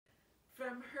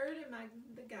From Heard Among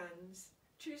the Guns,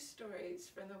 True Stories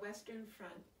from the Western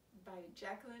Front by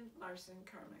Jacqueline Larson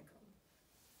Carmichael.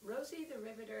 Rosie the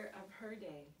Riveter of her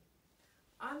day.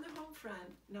 On the home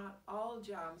front, not all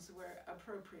jobs were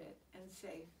appropriate and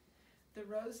safe. The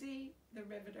Rosie the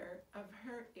Riveter of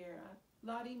her era,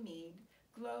 Lottie Meade,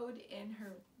 glowed in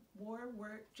her war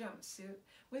work jumpsuit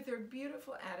with her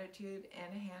beautiful attitude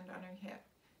and a hand on her hip.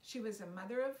 She was a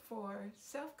mother of four,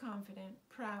 self-confident,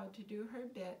 proud to do her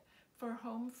bit for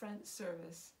home front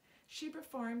service. She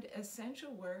performed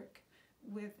essential work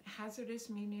with hazardous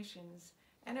munitions,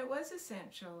 and it was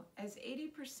essential as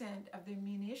 80% of the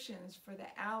munitions for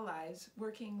the Allies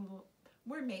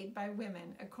were made by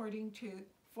women, according to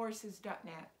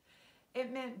forces.net.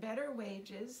 It meant better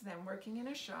wages than working in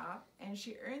a shop, and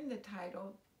she earned the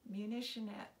title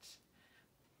Munitionette,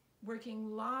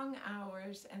 working long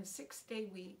hours and 6-day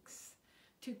weeks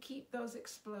to keep those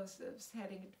explosives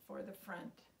heading for the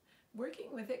front.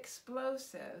 Working with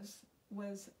explosives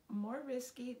was more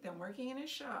risky than working in a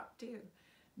shop, too.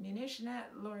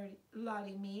 Munitionette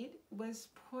Lottie Meade was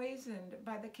poisoned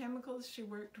by the chemicals she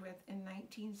worked with in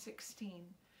 1916.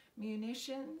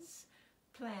 Munitions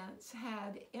plants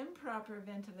had improper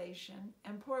ventilation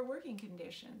and poor working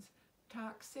conditions.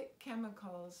 Toxic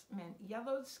chemicals meant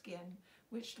yellowed skin,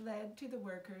 which led to the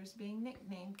workers being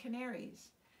nicknamed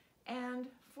Canaries. And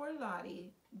for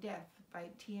Lottie, death by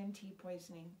TNT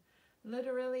poisoning.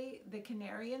 Literally, the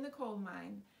canary in the coal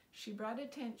mine, she brought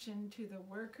attention to the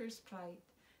workers' plight.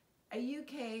 A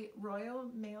UK Royal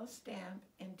Mail stamp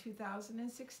in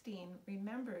 2016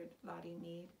 remembered Lottie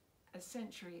Meade a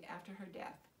century after her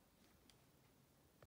death.